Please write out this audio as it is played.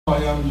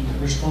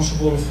I'm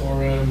responsible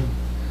for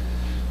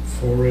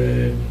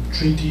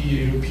treaty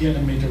European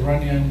and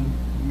Mediterranean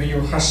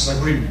major hazards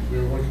agreement.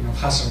 We're working on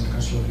hazard in the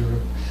Council of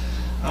Europe,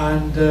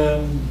 and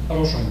but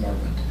also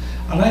environment.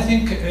 And I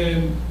think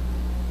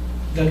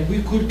that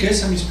we could get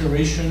some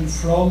inspiration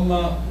from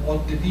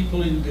what the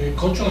people in the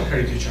cultural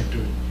heritage are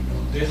doing. You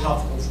know, they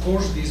have, of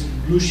course, this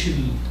Blue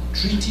Shield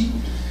Treaty,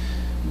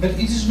 but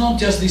it is not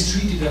just this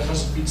treaty that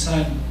has been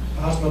signed,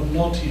 has been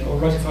not or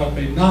ratified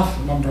by enough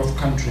number of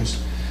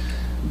countries.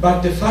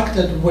 But the fact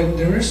that when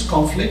there is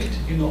conflict,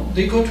 you know,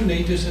 they go to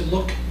NATO and say,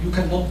 look, you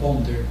cannot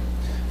bomb there.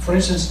 For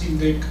instance, in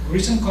the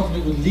recent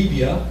conflict with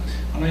Libya,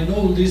 and I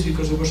know this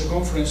because there was a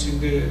conference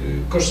in the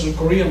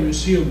Korea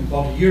Museum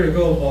about a year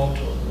ago about,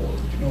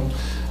 you know,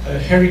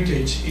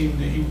 heritage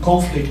in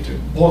conflict,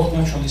 both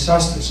natural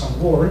disasters and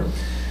war.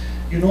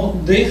 You know,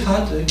 they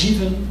had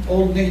given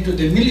all NATO,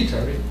 the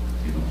military,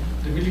 you know,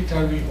 the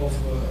military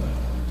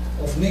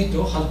of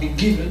NATO had been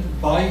given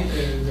by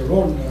their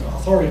own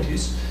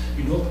authorities,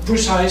 you know,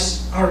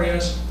 precise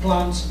areas,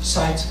 plants,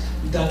 sites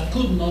that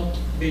could not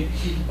be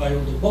hit by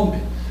all the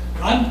bombing.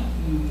 And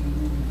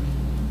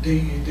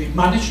they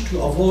managed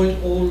to avoid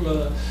all,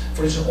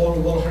 for instance, all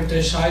World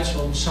Heritage sites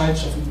or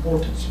sites of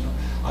importance. You know,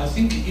 I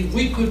think if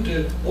we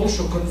could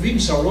also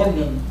convince our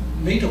own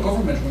NATO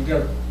governments when they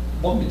are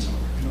bombing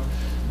somewhere, you know,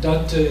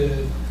 that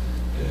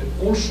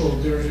also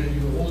there are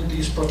all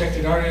these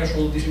protected areas,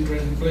 all these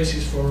interesting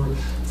places for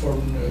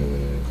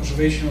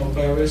conservation of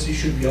biodiversity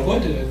should be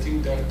avoided. I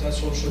think that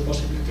that's also a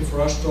possibility for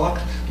us to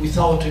act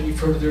without any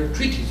further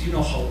treaties. You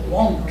know how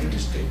long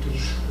treaties take, to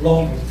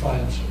long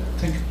defiance.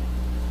 Thank you.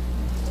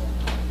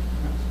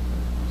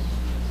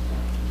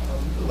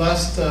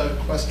 Last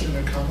question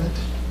or comment?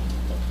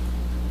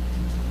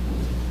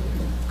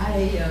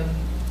 I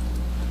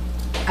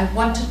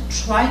want to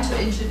try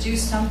to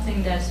introduce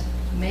something that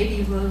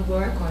maybe will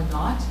work or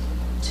not.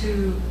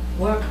 To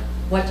work,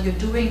 what you're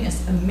doing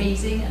is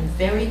amazing and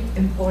very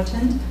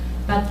important,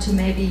 but to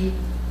maybe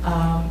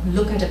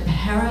look at a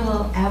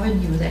parallel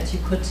avenue that you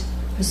could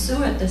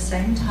pursue at the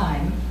same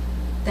time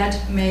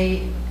that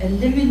may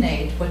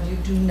eliminate what you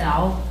do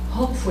now,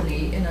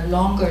 hopefully in a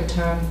longer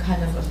term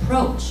kind of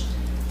approach.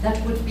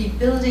 That would be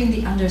building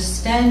the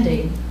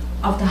understanding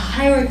of the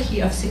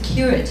hierarchy of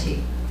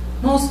security.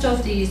 Most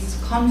of these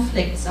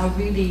conflicts are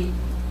really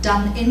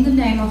done in the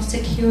name of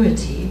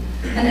security,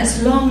 and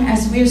as long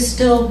as we're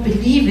still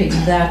believing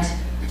that,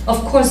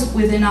 of course,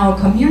 within our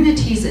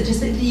communities it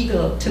is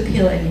illegal to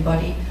kill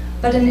anybody,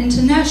 but in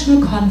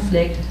international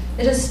conflict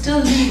it is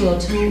still legal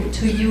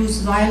to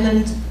use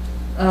violent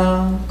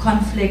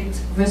conflict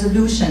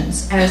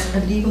resolutions as a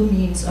legal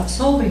means of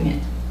solving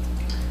it.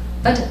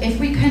 But if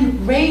we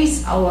can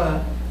raise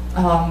our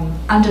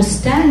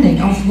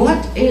understanding of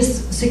what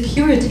is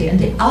security, and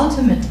the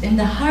ultimate in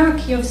the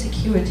hierarchy of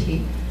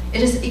security,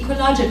 it is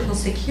ecological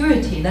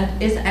security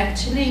that is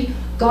actually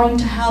going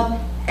to help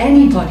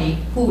anybody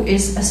who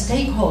is a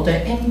stakeholder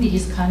in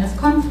these kind of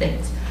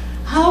conflicts.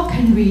 How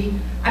can we,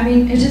 I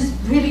mean, it is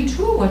really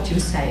true what you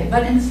say,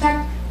 but in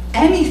fact,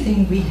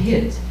 anything we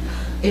hit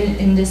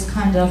in this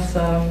kind of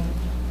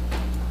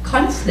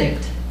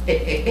conflict,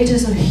 it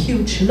is a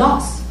huge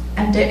loss,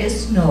 and there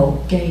is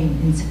no gain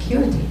in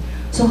security.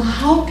 So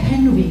how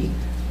can we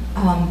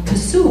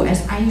pursue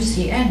as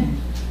IUCN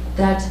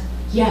that,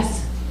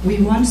 yes,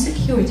 we want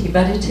security,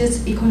 but it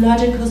is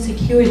ecological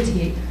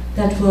security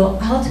that will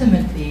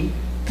ultimately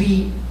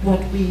be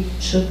what we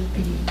should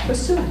be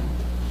pursuing?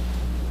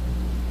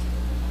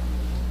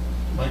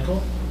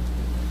 Michael?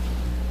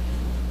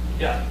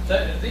 Yeah,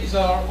 these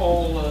are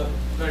all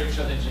very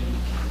challenging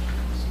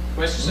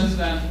questions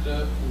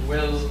and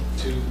well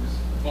to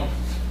the point.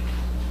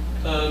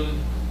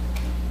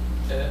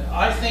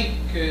 I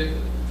think the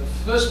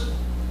first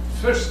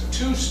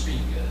two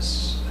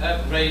speakers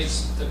have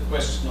raised the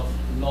question of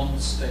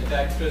non-state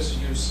actors.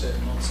 You said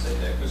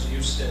non-state actors,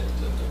 you said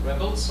the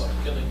rebels are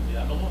killing the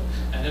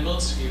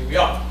animals, here we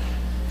are.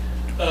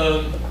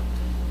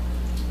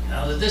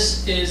 Now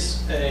this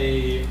is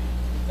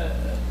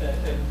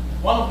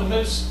one of the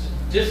most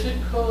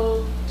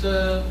difficult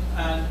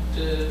and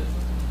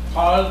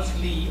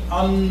partly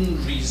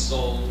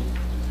unresolved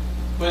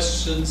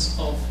questions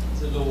of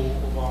the law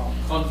of armed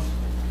conflict.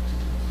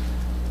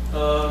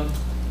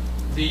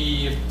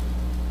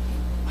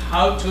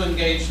 How to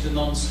engage the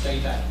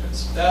non-state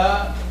actors.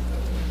 The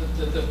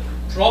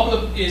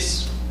problem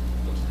is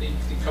the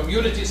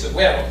community is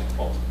aware of the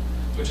problem,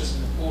 which is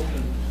an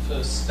important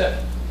first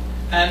step.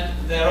 And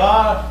there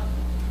are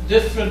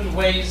different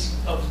ways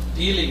of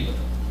dealing with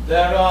it.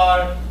 There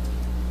are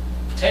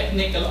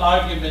technical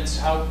arguments.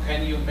 How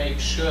can you make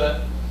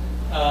sure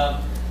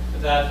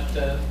that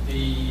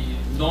the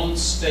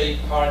non-state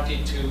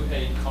party to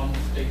a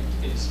conflict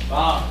is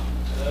bound?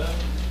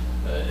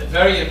 A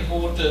very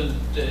important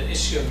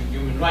issue of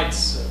human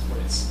rights, for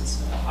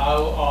instance.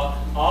 How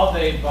are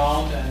they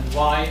bound, and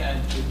why,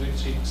 and to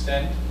which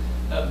extent,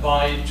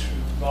 by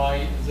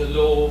the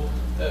law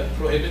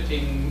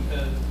prohibiting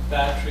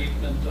bad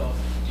treatment of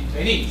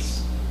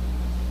detainees?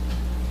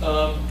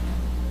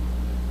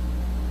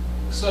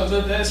 So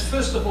there's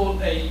first of all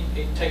a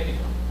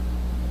technical,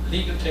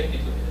 legal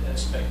technical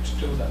aspect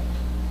to that.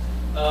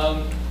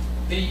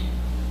 The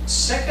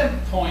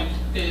second point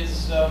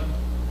is the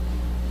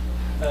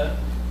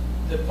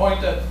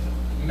point of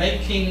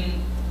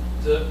making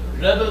the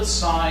rebel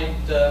side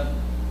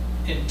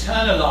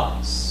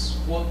internalize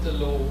what the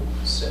law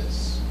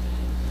says.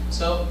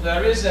 So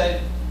there is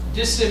a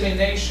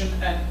dissemination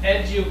and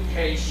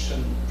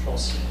education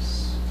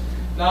process.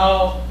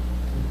 Now,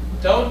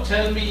 don't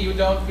tell me you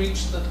don't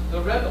reach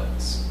the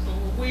rebels.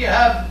 We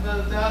have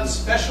there are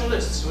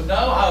specialists who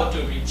know how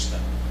to reach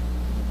them.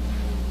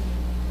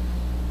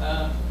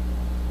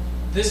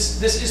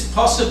 This is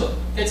possible.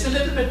 It's a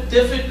little bit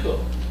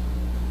difficult.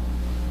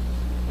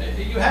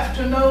 You have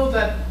to know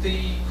that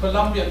the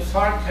Colombian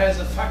FARC has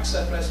a fax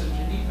address in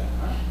Geneva.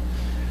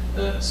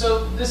 Huh?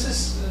 So this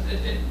is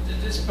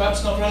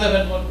perhaps not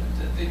relevant what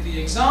the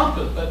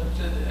example, but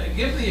I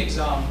give the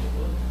example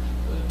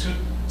to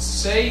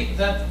say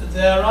that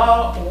there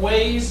are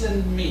ways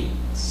and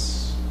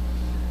means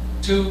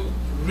to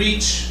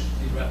reach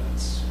the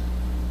rebels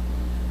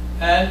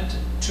and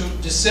to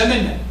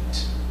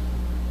disseminate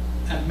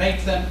and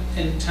make them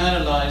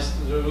internalize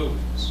the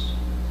rules.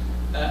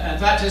 And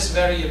that is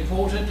very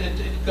important.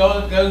 It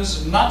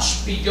goes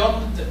much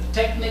beyond the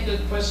technical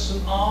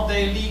question, are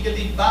they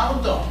legally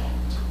bound or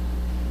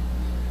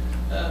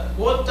not?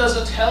 What does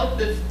it help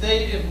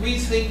if we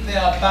think they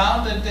are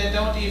bound and they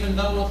don't even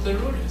know what the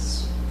rule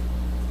is?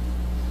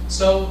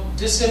 So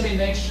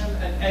dissemination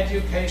and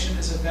education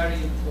is a very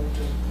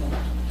important point.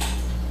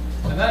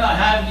 And then I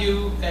have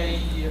you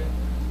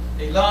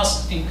a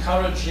last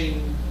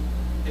encouraging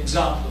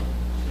example.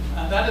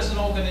 And that is an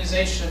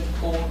organization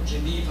called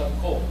Geneva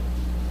Call.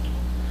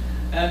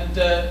 And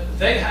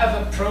they have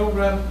a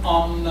program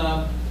on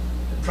the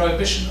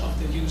prohibition of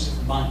the use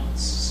of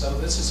mines. So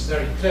this is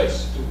very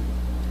close to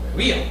where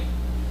we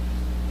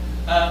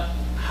are.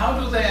 How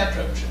do they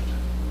approach it?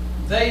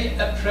 They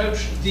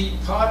approach the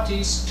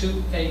parties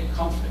to a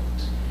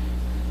conflict,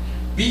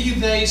 be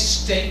they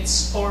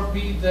states or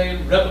be they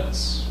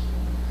rebels,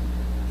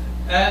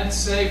 and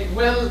say,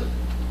 well,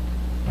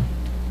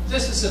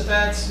 this is a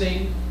bad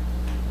thing.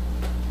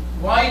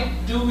 Why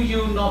do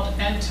you not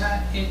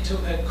enter into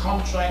a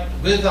contract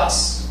with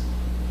us,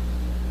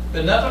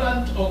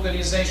 benevolent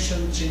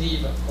organization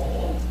Geneva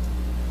Call,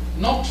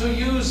 not to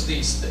use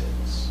these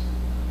things,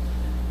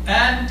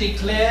 and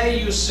declare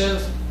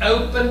yourself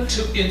open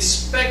to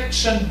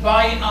inspection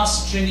by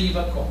us,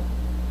 Geneva Call?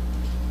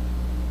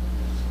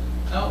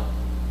 Now,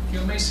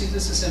 you may see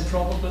this is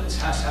improbable. It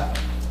has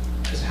happened.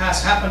 It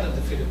has happened in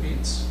the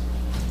Philippines.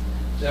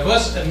 There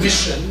was a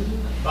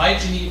mission by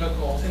Geneva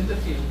Call in the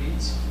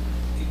Philippines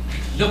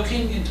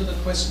looking into the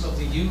question of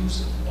the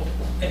use, of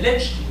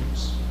alleged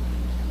use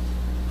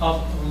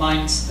of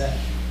mines there.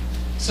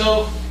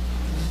 So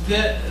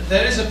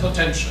there is a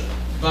potential,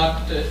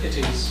 but it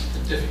is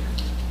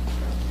difficult.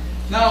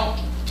 Now,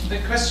 the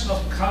question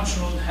of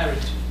cultural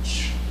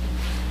heritage.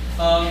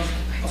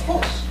 Of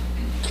course.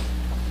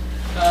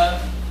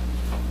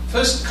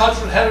 First,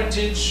 cultural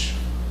heritage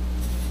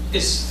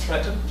is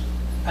threatened,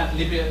 and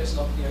Libya is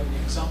not the only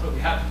example.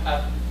 We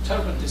have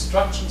terrible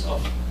destructions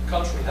of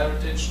cultural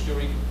heritage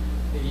during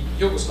the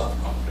Yugoslav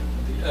conflict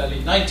in the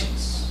early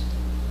 90s.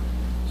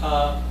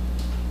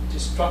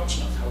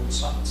 Destruction of whole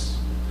sites.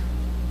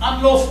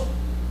 Unlawful.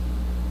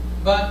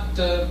 But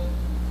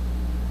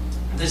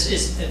this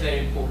is a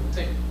very important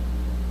thing.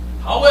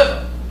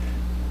 However,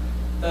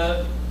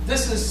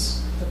 this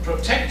is the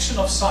protection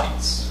of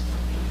sites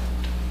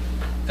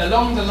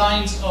along the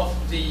lines of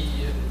the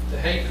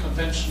Hague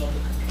Convention of the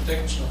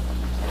Protection of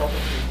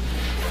Property,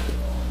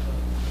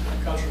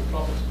 cultural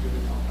property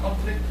during our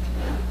conflict.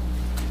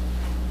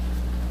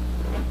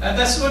 And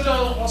this would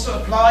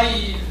also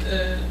apply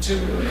to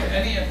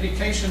any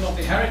application of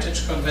the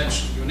Heritage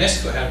Convention,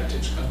 UNESCO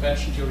Heritage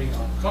Convention during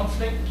our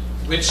conflict,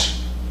 which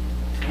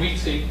we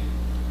think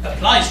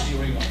applies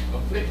during our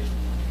conflict.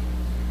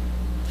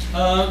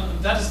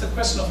 That is the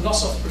question of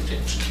loss of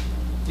protection.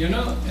 You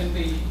know, in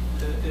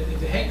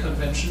the Hague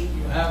Convention,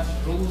 you have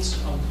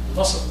rules on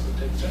loss of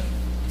protection.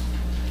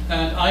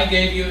 And I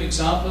gave you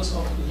examples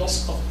of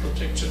loss of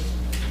protection.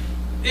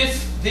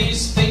 If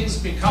these things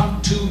become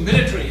too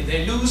military,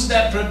 they lose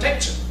their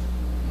protection.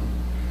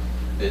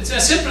 It's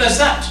as simple as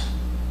that.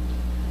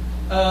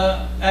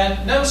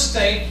 And no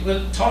state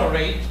will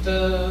tolerate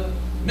the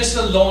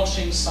missile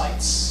launching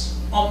sites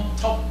on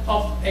top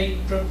of a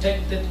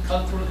protected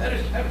cultural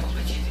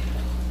heritage.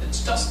 It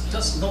just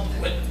does not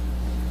work.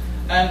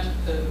 And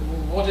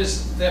what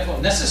is therefore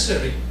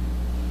necessary,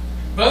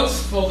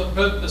 both for the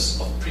purpose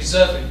of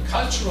preserving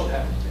cultural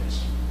heritage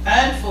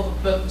and for the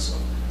purpose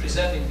of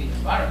preserving the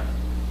environment,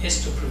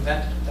 is to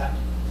prevent that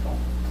from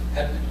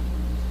happening.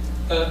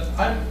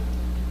 I'm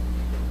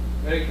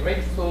very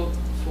grateful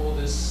for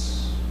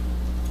this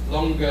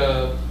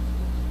longer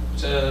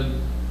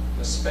term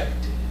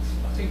perspective.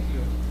 I think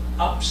you're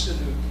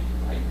absolutely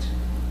right.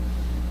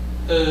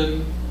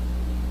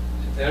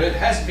 There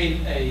has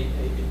been a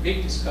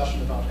big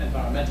discussion about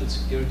environmental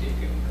security,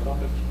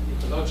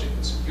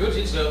 ecological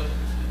security, so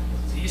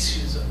the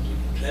issues on the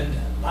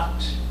agenda,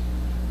 but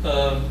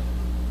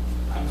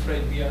I'm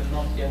afraid we are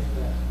not yet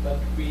there. But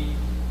we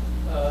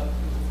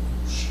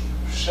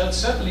shall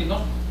certainly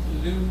not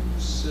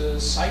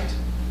lose sight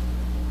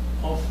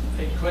of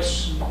a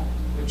question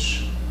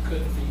which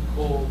could be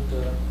called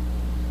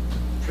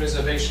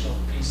preservation of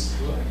peace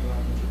through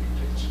environmental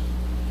protection.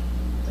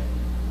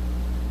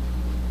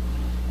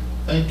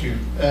 Thank you.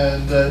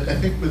 And I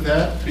think with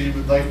that, we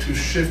would like to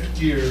shift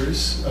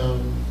gears,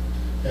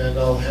 and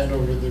I'll hand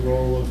over the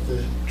role of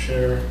the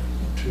chair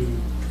to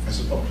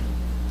Professor Boat.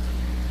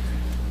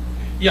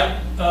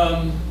 Yeah,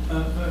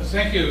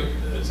 thank you,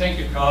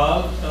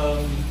 Carl.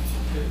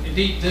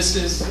 Indeed, this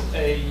is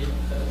a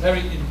very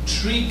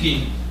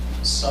intriguing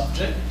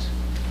subject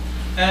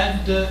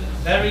and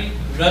very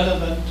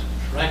relevant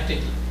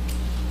practically.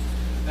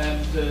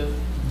 And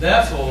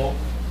therefore,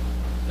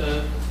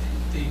 the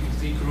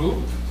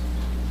group,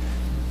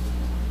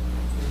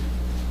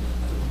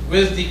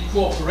 with the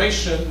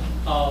cooperation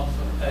of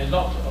a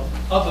lot of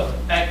other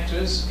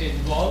actors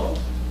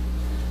involved,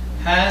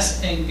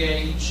 has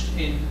engaged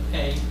in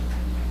a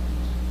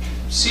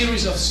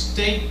series of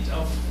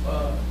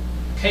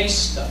case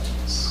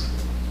studies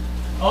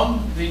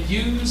on the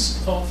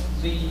use of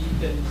the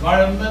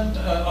environment,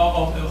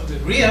 of the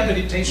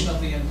rehabilitation of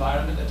the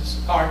environment as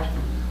part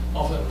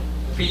of a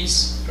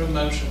peace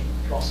promotion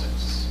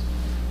process.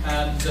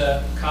 And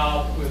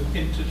Carl will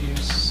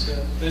introduce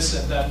this,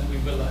 and then we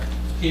will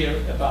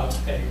hear about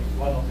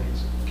one of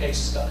these case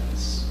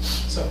studies.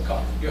 So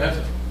Carl, you have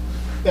the floor.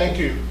 Thank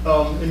you.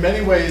 In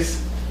many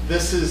ways,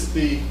 this is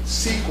the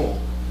sequel,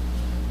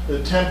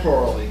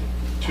 temporally,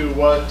 to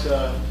what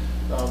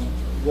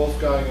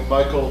Wolfgang and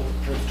Michael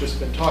have just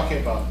been talking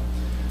about.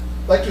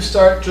 I'd like to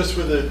start just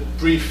with a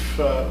brief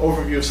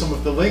overview of some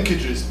of the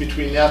linkages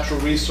between natural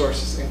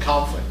resources and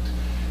conflict.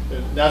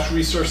 Natural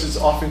resources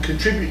often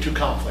contribute to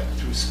conflict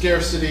through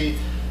scarcity,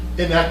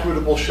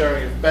 inequitable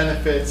sharing of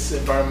benefits,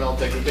 environmental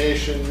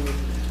degradation,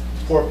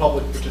 poor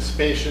public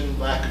participation,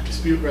 lack of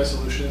dispute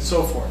resolution, and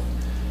so forth.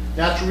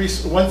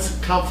 Once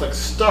conflict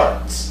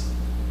starts,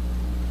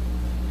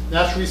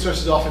 natural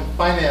resources often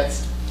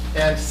finance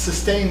and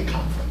sustain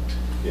conflict.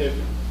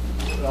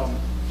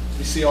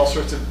 We see all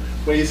sorts of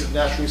ways of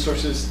natural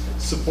resources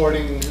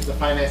supporting the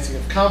financing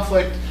of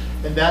conflict,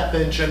 and that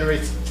then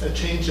generates a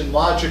change in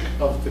logic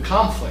of the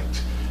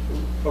conflict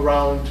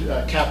around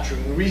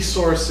capturing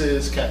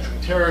resources,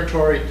 capturing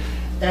territory,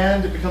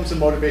 and it becomes a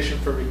motivation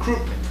for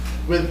recruitment.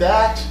 With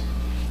that,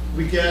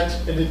 we get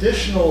an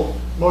additional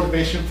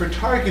motivation for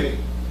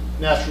targeting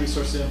natural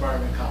resources and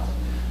environment conflict.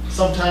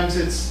 Sometimes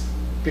it's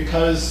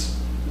because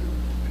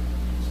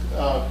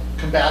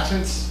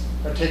combatants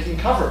are taking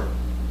cover.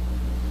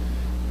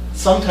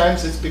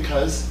 Sometimes it's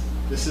because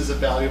this is a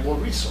valuable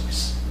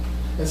resource.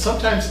 And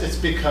sometimes it's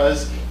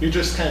because you're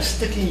just kind of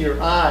sticking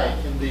your eye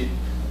in the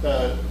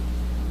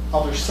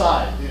other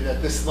side,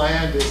 that this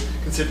land is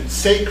considered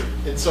sacred.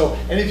 And so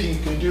anything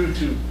you can do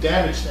to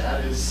damage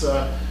that is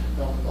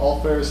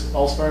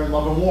all's fair in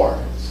love and war.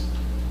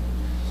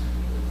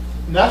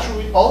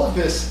 Naturally, all of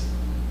this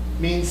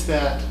means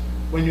that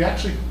when you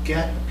actually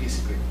get a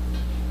peace agreement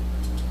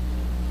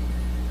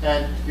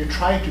and you're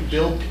trying to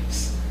build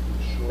peace,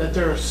 that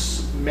there are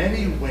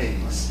many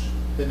ways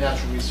that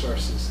natural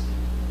resources,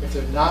 if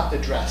they're not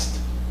addressed,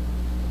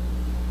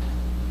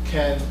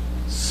 can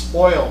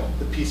spoil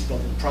the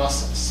peace-building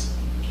process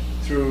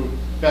through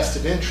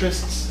vested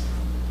interests,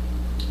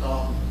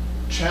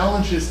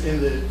 challenges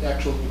in the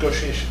actual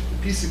negotiation of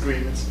the peace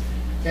agreements,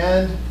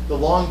 and the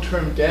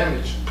long-term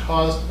damage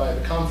caused by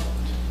the conflict.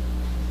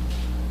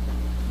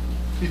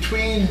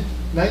 Between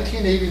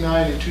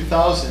 1989 and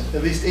 2000,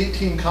 at least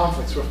 18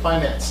 conflicts were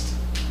financed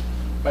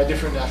by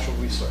different natural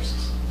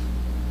resources,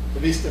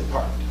 at least in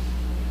part.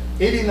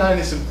 89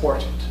 is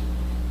important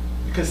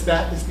because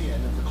that is the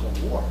end of the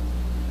Cold War.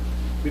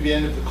 With the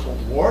end of the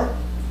Cold War,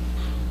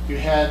 you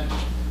had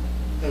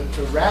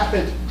a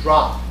rapid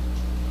drop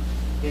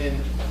in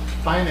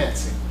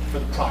financing for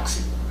the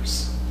proxy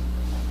wars.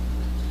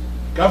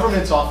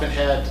 Governments often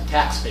had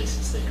tax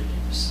bases they could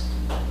use,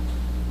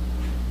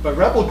 but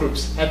rebel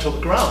groups had to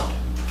look around.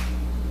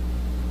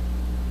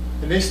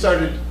 And they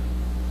started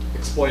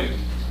exploiting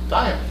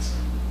diamonds,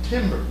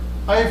 timber,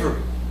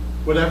 ivory,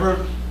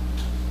 whatever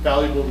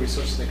valuable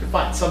resources they could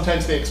find.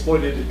 Sometimes they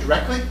exploited it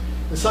directly,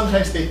 and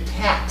sometimes they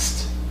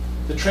taxed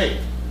the trade.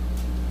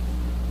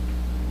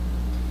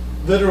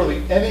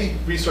 Literally, any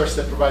resource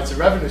that provides a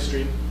revenue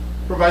stream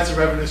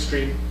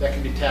that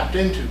can be tapped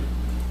into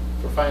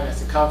for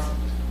financing conflict.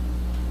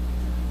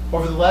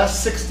 Over the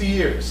last 60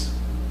 years,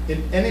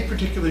 in any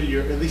particular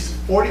year, at least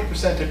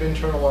 40% of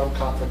internal armed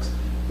conflicts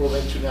were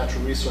linked to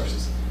natural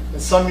resources. In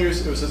some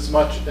years, it was as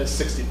much as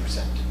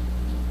 60%.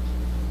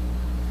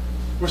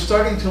 We're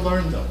starting to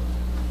learn, though.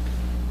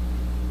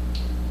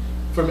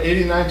 From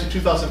 '89 to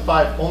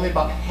 2005, only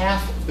about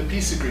half of the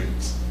peace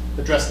agreements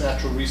addressed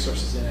natural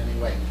resources in any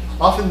way.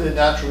 Often the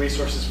natural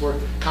resources were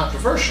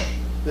controversial.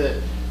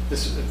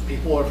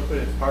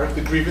 Part of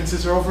the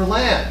grievances are over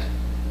land,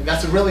 and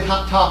that's a really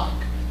hot topic.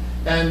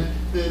 And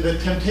the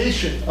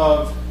temptation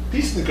of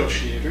peace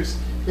negotiators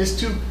is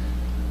to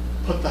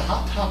put the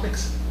hot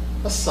topics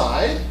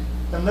aside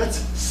and let's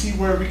see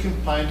where we can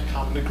find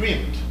common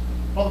agreement.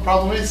 Well, the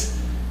problem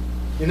is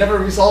you never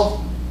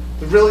resolve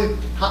the really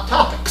hot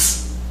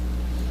topics.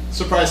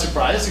 Surprise,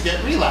 surprise, you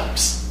get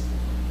relapse.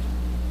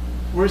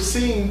 We're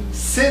seeing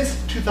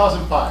since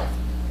 2005,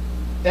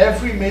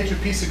 every major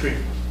peace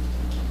agreement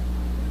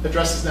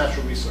addresses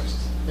natural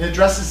resources. It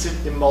addresses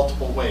it in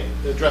multiple ways.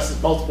 It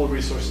addresses multiple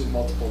resources in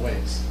multiple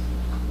ways.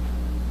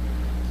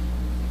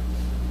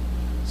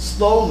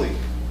 Slowly,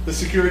 the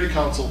Security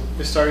Council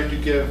is starting to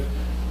give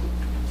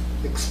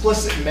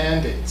explicit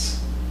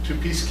mandates to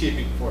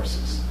peacekeeping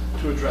forces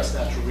to address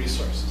natural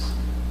resources.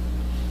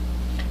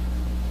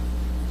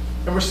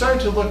 And we're starting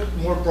to look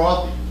more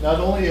broadly, not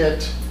only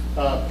at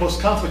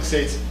post-conflict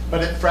states,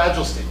 but at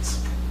fragile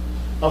states.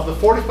 Of the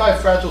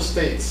 45 fragile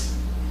states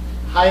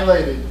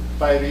highlighted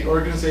by the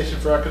Organization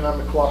for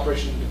Economic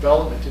Cooperation and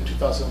Development in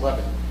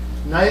 2011,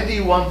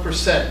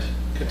 91%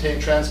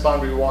 contain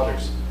transboundary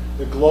waters,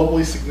 the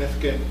globally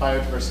significant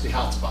biodiversity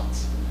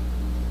hotspots.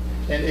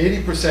 And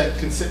 80%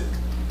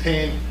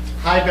 contain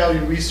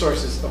high-value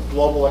resources of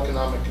global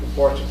economic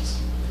importance.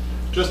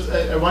 Just,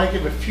 I want to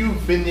give a few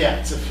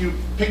vignettes, a few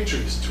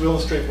pictures to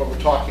illustrate what we're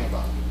talking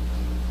about.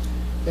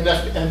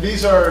 And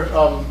these are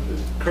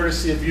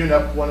courtesy of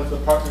UNEP, one of the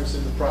partners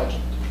in the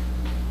project.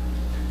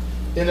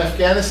 In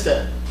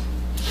Afghanistan,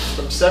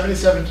 from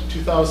 1977 to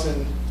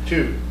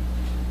 2002,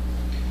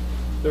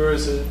 there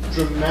was a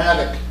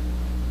dramatic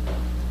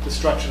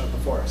destruction of the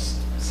forest.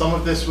 Some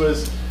of this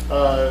was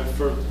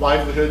for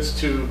livelihoods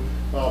to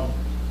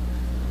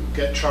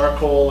get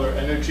charcoal or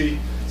energy.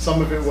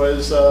 Some of it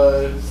was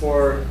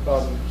for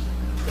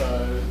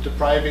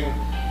depriving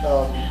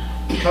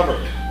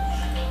cover.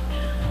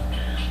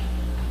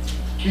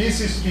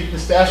 These used to be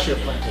pistachio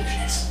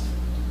plantations,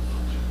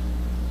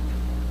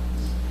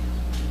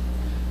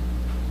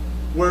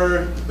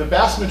 where the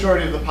vast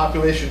majority of the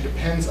population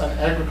depends on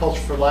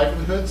agriculture for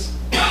livelihoods.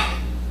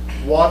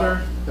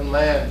 Water and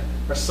land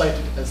are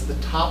cited as the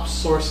top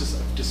sources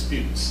of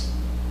disputes.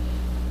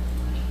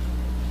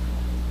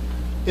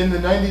 In the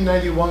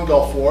 1991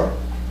 Gulf War,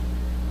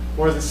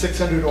 more than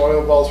 600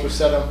 oil wells were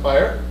set on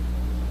fire,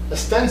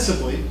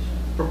 ostensibly,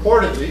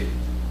 purportedly,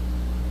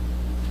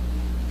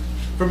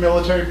 for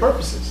military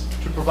purposes,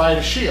 to provide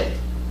a shield,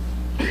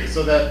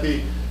 so that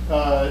the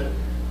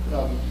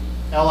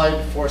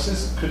Allied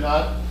forces could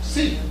not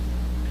see.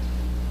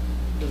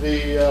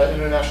 The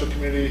international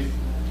community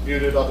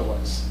viewed it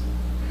otherwise.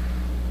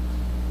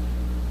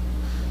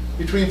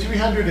 Between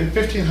 300 and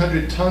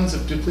 1,500 tons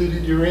of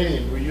depleted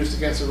uranium were used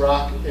against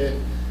Iraq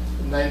in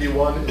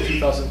 91 and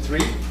 2003.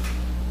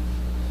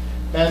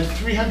 And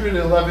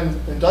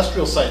 311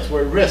 industrial sites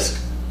were at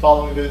risk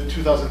following the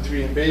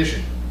 2003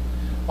 invasion,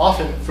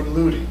 often from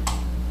looting.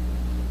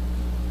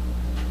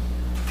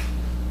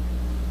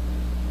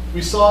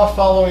 We saw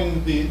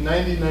following the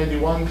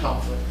 1991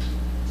 conflict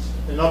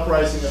an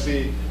uprising of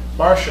the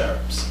Marsh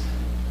Arabs,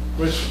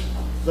 which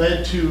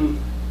led to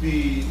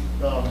the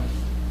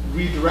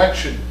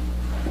redirection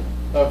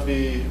of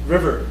the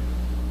river,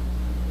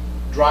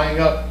 drying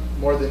up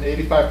more than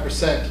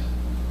 85%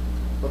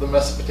 of the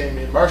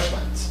Mesopotamian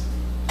marshlands.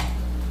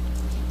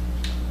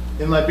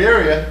 In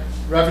Liberia,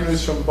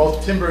 revenues from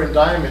both timber and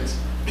diamonds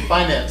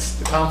financed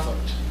the conflict.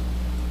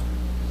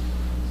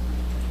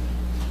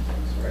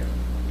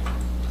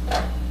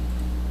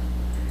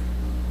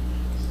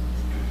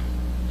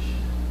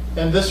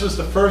 And this was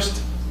the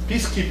first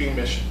peacekeeping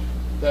mission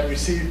that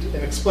received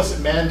an explicit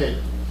mandate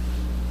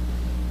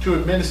to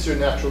administer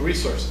natural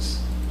resources.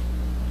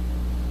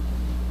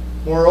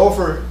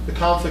 Moreover, the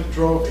conflict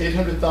drove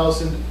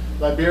 800,000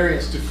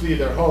 Liberians to flee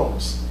their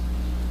homes,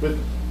 with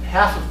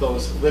half of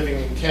those living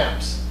in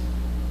camps,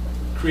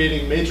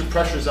 creating major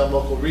pressures on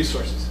local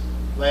resources: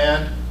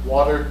 land,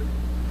 water,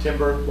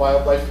 timber,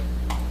 wildlife.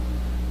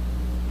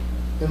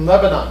 In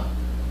Lebanon,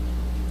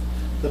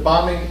 the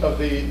bombing of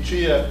the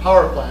Jia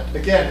power plant,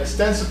 again,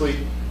 ostensibly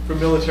for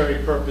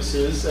military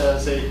purposes,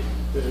 as I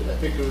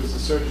think it was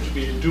asserted to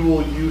be a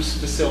dual-use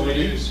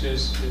facility,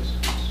 Yes.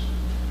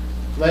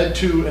 led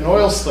to an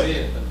oil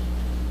slick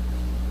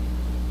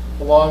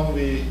along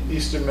the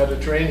eastern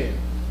Mediterranean.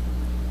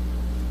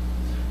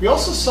 We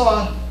also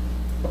saw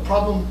a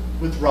problem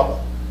with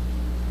rubble.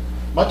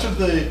 Much of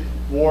the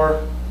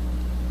war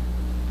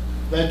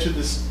led to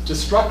this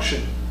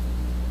destruction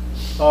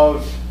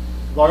of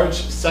large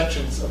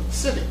sections of the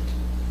city.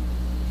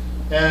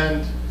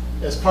 And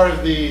as part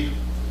of the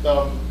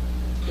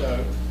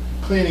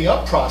cleaning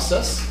up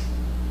process,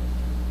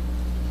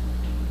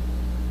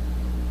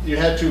 you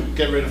had to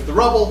get rid of the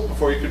rubble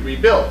before you could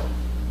rebuild.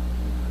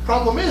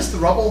 Problem is, the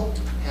rubble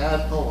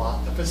had a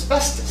lot of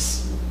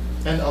asbestos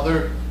and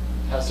other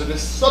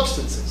hazardous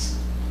substances.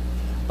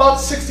 About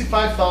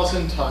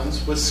 65,000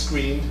 tons was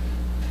screened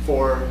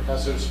for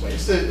hazardous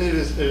waste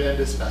and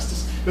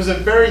asbestos. It was a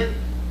very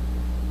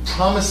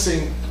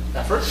promising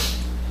effort.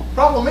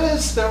 Problem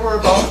is, there were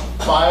about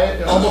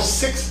almost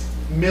 6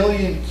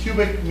 million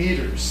cubic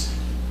meters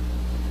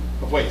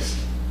of waste,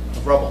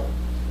 of rubble.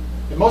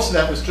 And most of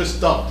that was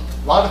just dumped.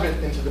 a lot of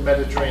it into the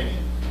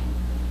Mediterranean.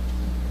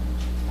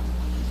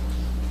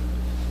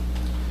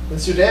 In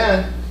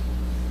Sudan,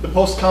 the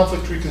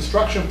post-conflict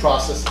reconstruction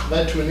process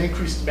led to an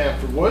increased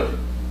demand for wood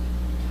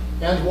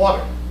and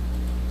water.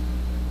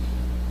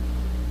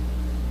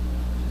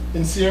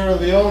 In Sierra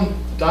Leone,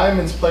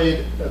 diamonds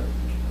played a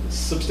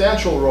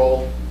substantial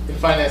role in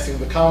financing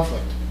the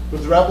conflict,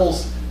 with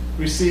rebels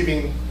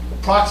receiving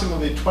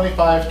approximately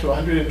 $25 to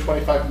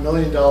 $125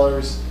 million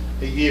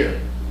a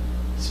year,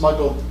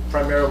 smuggled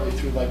primarily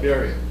through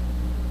Liberia.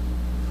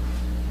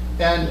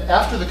 And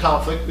after the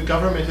conflict, the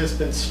government has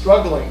been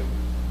struggling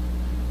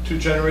to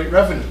generate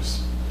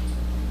revenues.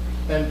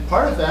 And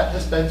part of that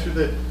has been through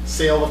the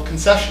sale of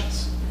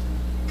concessions.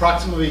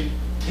 Approximately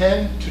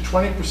 10 to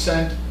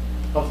 20%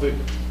 of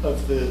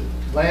the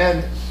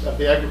land, of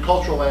the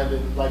agricultural land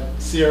in like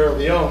Sierra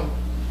Leone,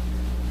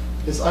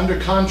 is under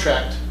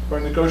contract or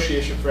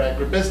negotiation for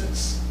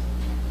agribusiness.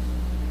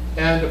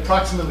 And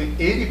approximately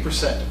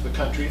 80% of the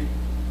country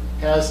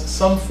has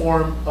some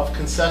form of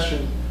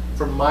concession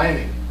for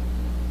mining,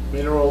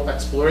 mineral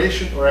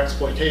exploration or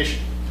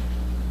exploitation.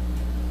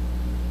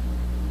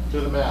 Do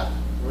the math.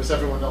 Where is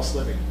everyone else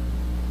living?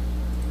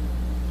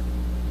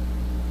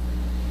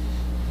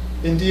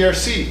 In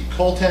DRC,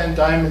 coltan,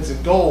 diamonds,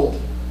 and gold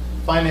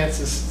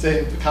finances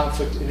the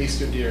conflict in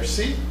eastern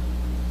DRC.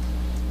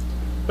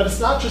 But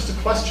it's not just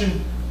a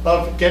question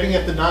of getting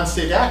at the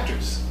non-state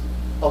actors.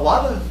 A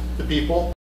lot of the people